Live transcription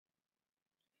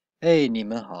哎，你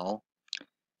们好！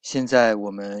现在我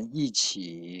们一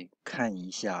起看一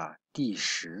下第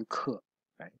10课，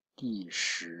哎，第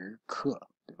10课，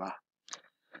对吧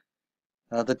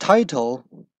？The title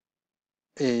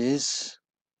is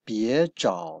别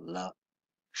找了，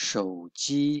手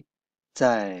机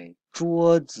在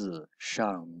桌子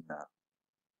上呢。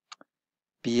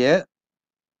别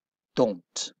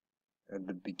don't at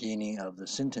the beginning of the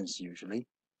sentence usually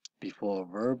before a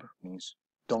verb means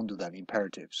don't do that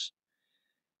imperatives.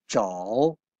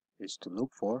 找 is to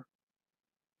look for.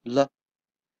 了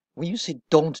when you say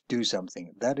don't do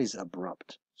something, that is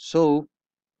abrupt. So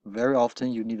very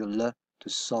often you need a le to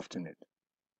soften it.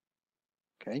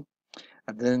 Okay?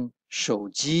 And then 手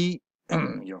机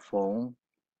your phone,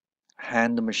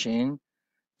 hand machine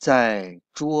在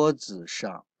桌子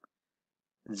上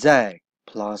在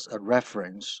plus a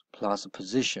reference plus a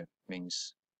position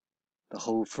means the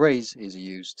whole phrase is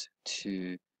used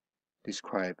to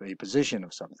describe a position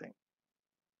of something.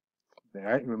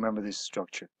 Alright, remember this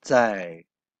structure. 在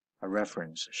a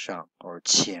reference 上 or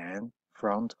前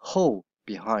front 后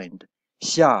behind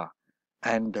下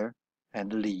under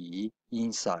and 里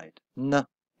inside 呢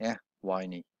yeah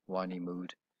whiny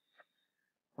mood.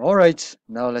 All right,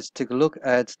 now let's take a look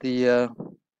at the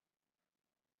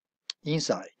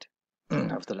inside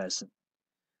of the lesson.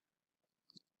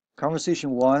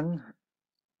 Conversation 1.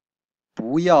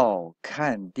 不要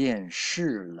看电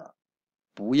视了。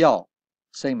不要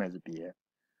same as 别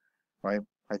right?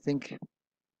 I think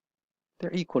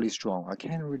they're equally strong. I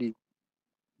can't really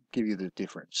give you the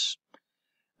difference.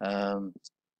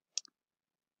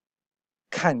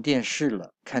 看电视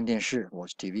了，看电视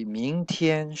watch TV。明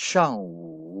天上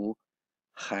午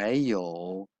还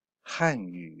有汉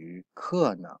语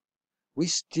课呢。We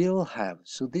still have,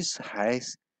 so this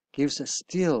has gives a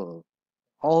still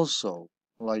also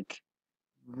like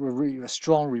a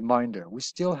strong reminder. We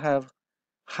still have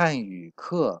汉语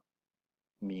课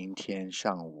明天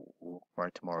上午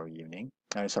or tomorrow evening.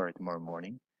 Sorry, tomorrow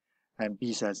morning. And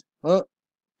B says,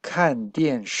 看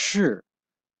电视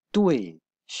对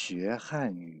学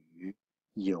汉语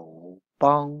有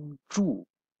帮助。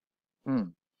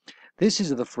This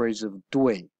is the phrase of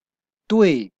对。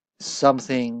对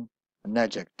something an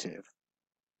adjective.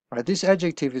 Right? This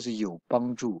adjective is 有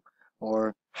帮助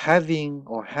or having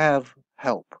or have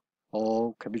help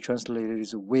or can be translated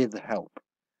as with help.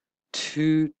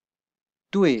 To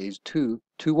对 is to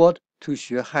what? To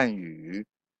学汉语.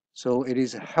 So it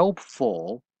is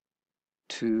helpful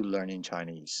to learning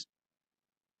Chinese.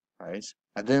 Right?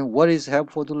 And then what is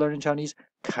helpful to learning Chinese?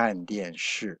 看电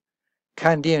视。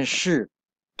看电视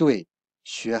对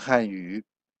学汉语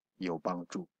有帮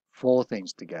助。Four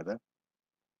things together.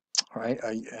 Right?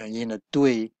 In a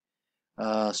对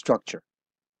structure.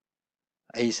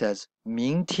 A says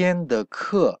明天的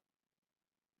课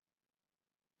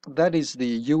that is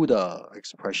the Yoda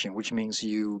expression, which means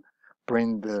you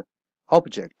bring the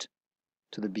object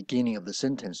to the beginning of the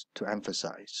sentence to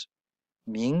emphasize.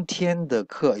 明天的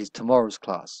课 is tomorrow's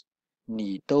class.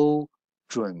 你都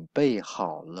准备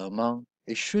好了吗？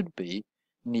 It should be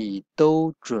你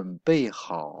都准备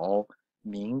好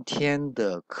明天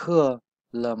的课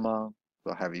了吗？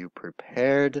 So have you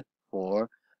prepared for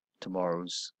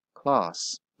tomorrow's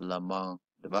class 了吗？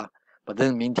对吧？ But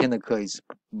then 明天的课 is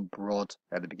brought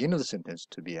at the beginning of the sentence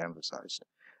to be emphasized.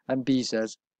 And B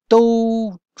says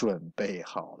都准备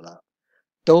好了。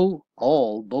都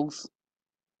all both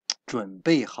准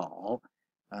备好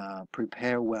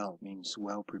prepare well means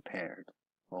well prepared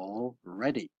or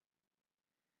ready.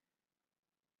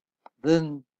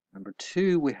 Then number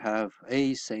 2 we have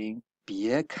A saying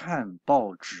别看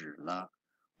报纸了。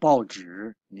报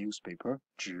纸 newspaper,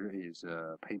 纸 is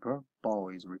paper,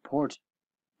 报 is report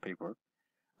paper.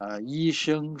 医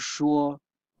生说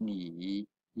你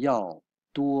要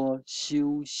多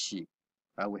休息。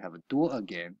We have a 多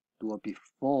again, 多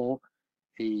before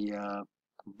a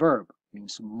verb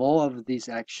means more of this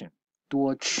action.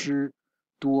 多吃，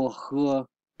多喝，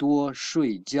多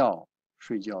睡觉。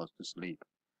睡觉 is to sleep.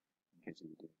 In case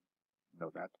you didn't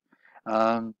know that.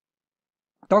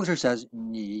 Doctor says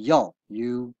你要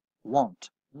you want.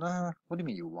 Nah, what do you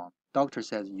mean you want? Doctor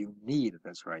says you need.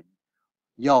 That's right.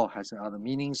 要 has other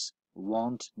meanings.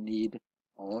 Want, need,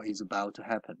 or is about to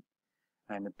happen.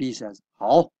 And B says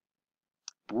好，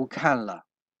不看了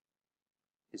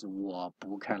is 我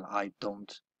不看了 I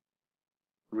don't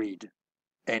read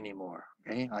anymore.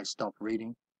 Okay, I stop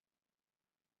reading.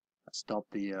 I stop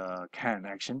the can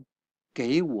action.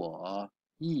 给我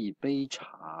一杯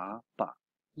茶吧。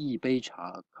一杯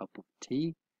茶 a cup of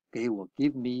tea. 给我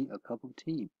give me a cup of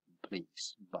tea,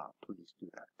 please. Please do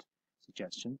that.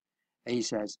 Suggestion. A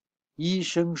says 医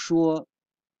生说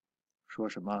说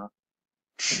什么？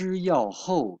吃药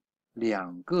后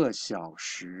2个小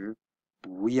时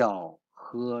不要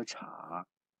喝茶。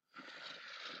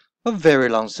A very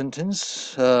long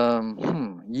sentence.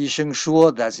 医生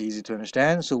说 that's easy to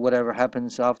understand. So whatever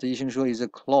happens after 医生说 is a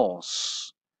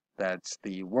clause. That's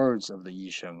the words of the 医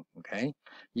生. Okay?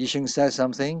 医生 says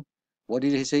something. What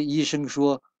did he say? 医生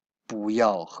说不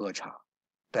要喝茶.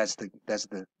 That's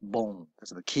the bone.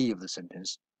 That's the key of the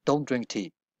sentence. Don't drink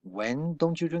tea. When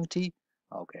don't you drink tea?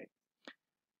 Okay.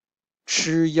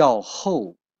 吃药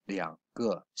后2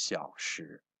个小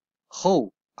时。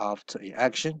后 after a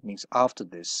action means after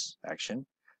this action.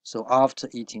 So after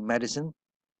eating medicine,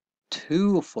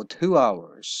 for 2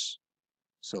 hours.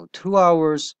 So 2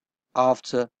 hours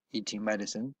after eating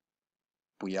medicine,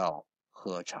 不要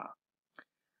喝茶。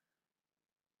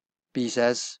B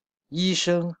says, 医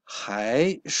生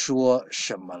还说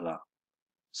什么了？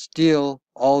 Still,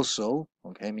 also,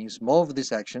 okay, means more of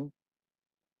this action.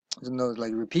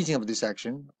 Like repeating of this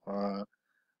action.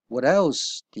 What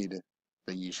else did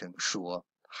the 医生说？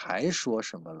还说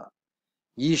什么了？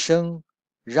医生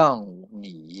让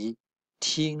你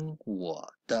听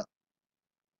我的。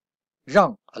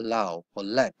让 allow or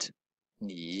let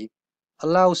你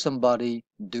allow somebody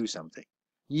do something.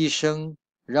 医生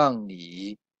让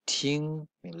你听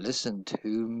listen to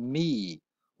me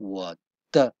我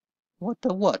的 what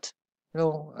the what?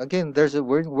 Again, there's a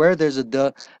word where there's a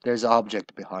the, there's an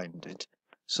object behind it.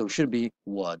 So it should be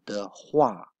我的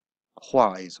话.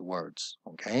 话 is words,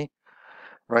 okay?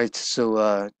 Right,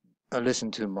 so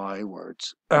listen to my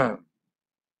words.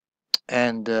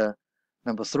 And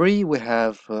number 3, we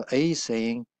have A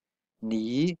saying,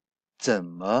 你怎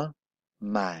么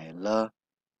买了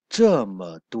这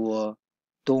么多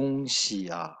东西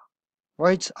啊?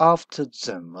 Right after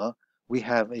怎么, we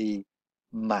have a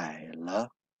买了.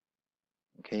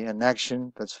 Okay, an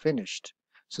action that's finished.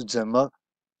 So 怎么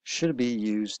should be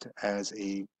used as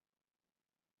a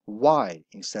why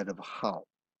instead of how.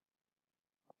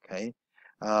 Okay,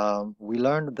 we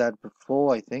learned that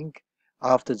before, I think.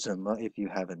 After 怎么, if you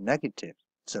have a negative,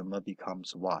 怎么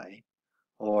becomes why.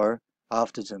 Or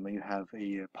after 怎么 you have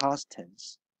a past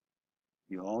tense,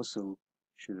 you also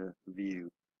should view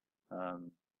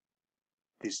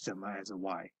this 怎么 as a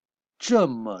why. 这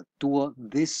么多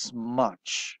this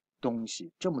much 东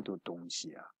西，这么多东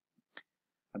西啊。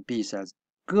And B says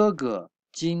哥哥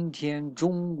今天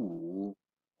中午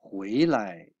回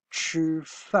来吃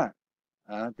饭。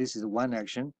This is one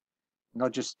action,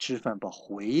 not just 吃饭 but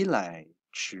回来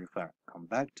吃饭 come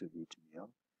back to eat meal.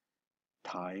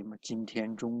 Time 今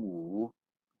天中午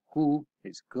who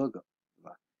is 哥哥，对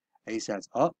吧？ A says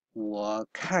我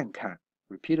看看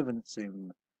repeat of the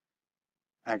same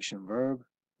action verb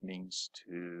means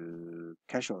to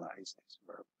casualize this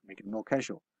verb, make it more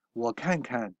casual. 我看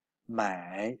看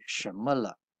买什么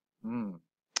了。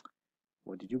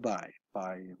What did you buy?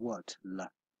 Buy what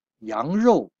了？羊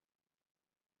肉，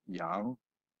羊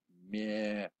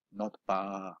咩 not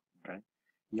八 ，okay？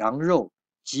 羊肉，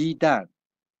鸡蛋，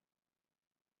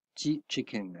鸡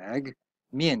chicken egg，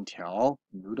 面条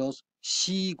noodles，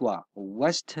 西瓜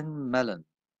western melon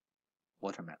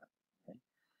watermelon。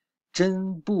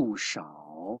真不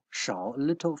少，少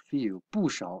little few， 不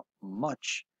少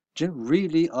much， 真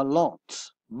really a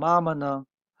lot。妈妈呢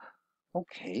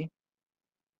 ？Okay.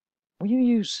 When you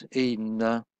use in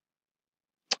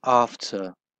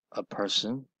after a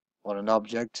person or an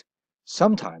object,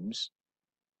 sometimes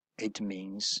it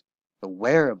means the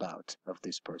whereabout of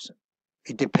this person.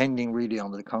 It depending really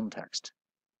on the context.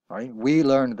 Right? We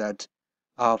learned that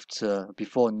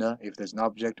before ne, if there's an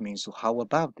object, means how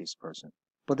about this person?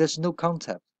 But there's no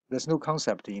concept. There's no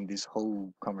concept in this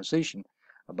whole conversation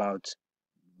about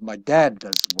my dad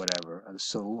does whatever.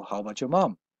 So how about your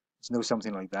mom? There's no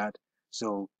something like that.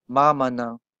 So mama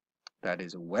na, that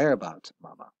is whereabout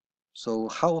mama. So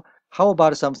how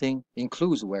about something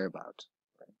includes whereabout,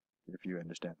 right? If you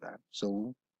understand that.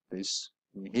 So this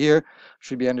here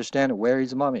should be understand where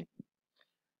is mommy.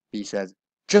 B says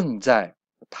正在，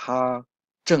他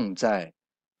正在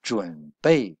准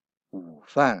备午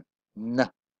饭呢。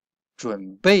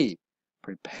准备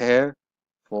prepare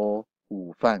for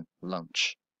午饭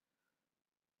lunch.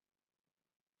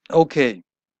 Okay.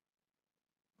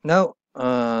 Now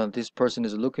this person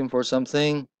is looking for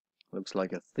something. Looks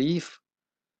like a thief.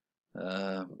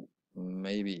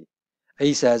 Maybe.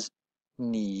 A says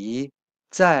你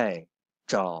在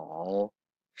找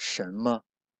什么？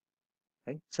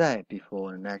在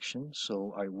before an action.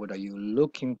 So what are you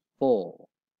looking for?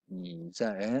 你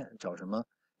在找什么？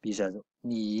 B says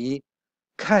你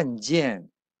看见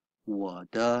我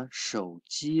的手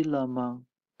机了吗？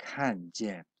看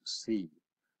见 see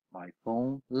买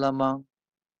风了吗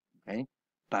 ？OK，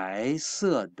 白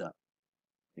色的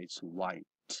 ，it's white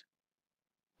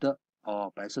的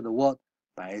哦，白色的 what？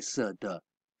 白色的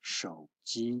手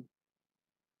机。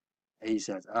A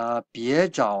says 别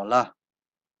找了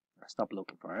 ，stop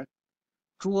looking for it。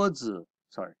桌子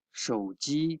 ，sorry， 手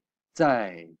机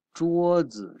在桌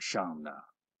子上呢。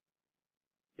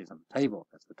It's on the table.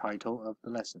 That's the title of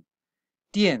the lesson.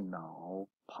 电脑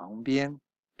旁边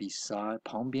beside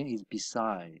旁边 is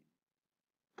beside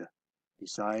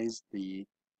besides the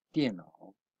电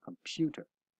脑 computer.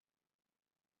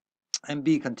 And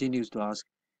B continues to ask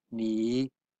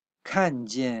你看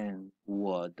见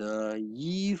我的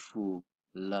衣服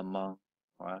了吗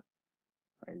Right?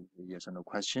 Yes or no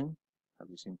question. Have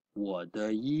you seen 我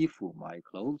的衣服 my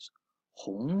clothes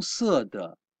红色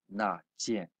的那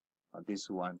件 this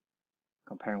one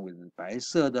comparing with 白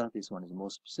色的 this one is more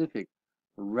specific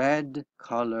red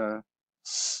color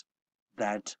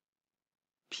that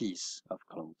piece of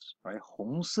clothes right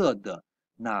红色的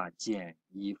那件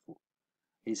衣服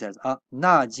He says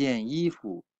那件衣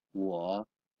服我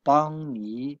帮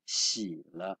你洗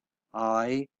了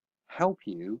I help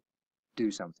you do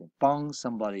something 帮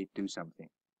somebody do something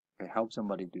okay help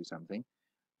somebody do something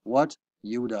what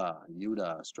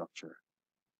Yuda structure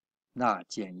那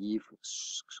件衣服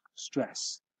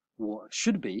stress 我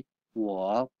should be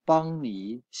我帮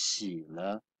你洗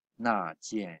了那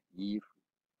件衣服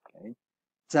okay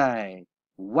在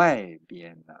外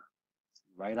边呢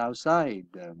right outside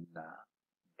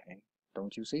okay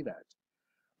don't you say that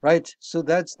right so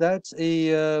that's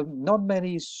a not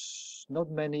many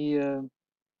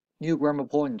new grammar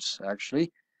points actually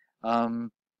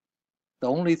the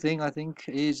only thing I think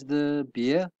is the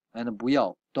别 and 不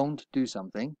要 don't do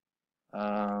something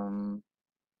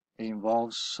it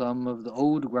involves some of the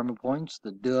old grammar points,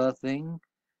 the de thing,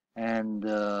 and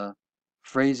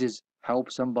phrases help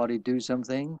somebody do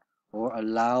something or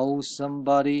allow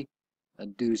somebody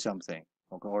do something,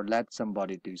 okay, or let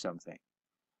somebody do something.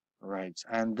 Right,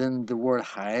 and then the word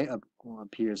还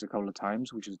appears a couple of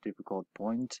times, which is a difficult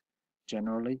point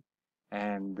generally.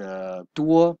 And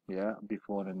多, yeah,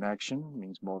 before an action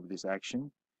means more of this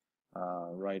action.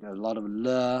 Right, a lot of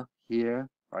le here,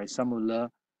 right? Some of le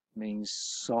means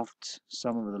soft,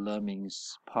 some of the le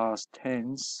means past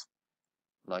tense,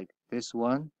 like this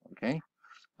one, okay?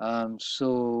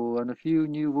 So, and a few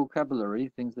new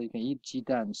vocabulary, things that you can eat, 鸡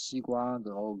蛋, 西瓜,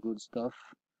 the all good stuff.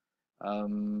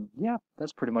 Yeah,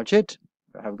 that's pretty much it.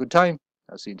 Have a good time.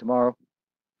 I'll see you tomorrow.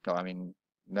 No, I mean,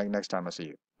 next time I see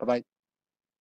you. Bye-bye.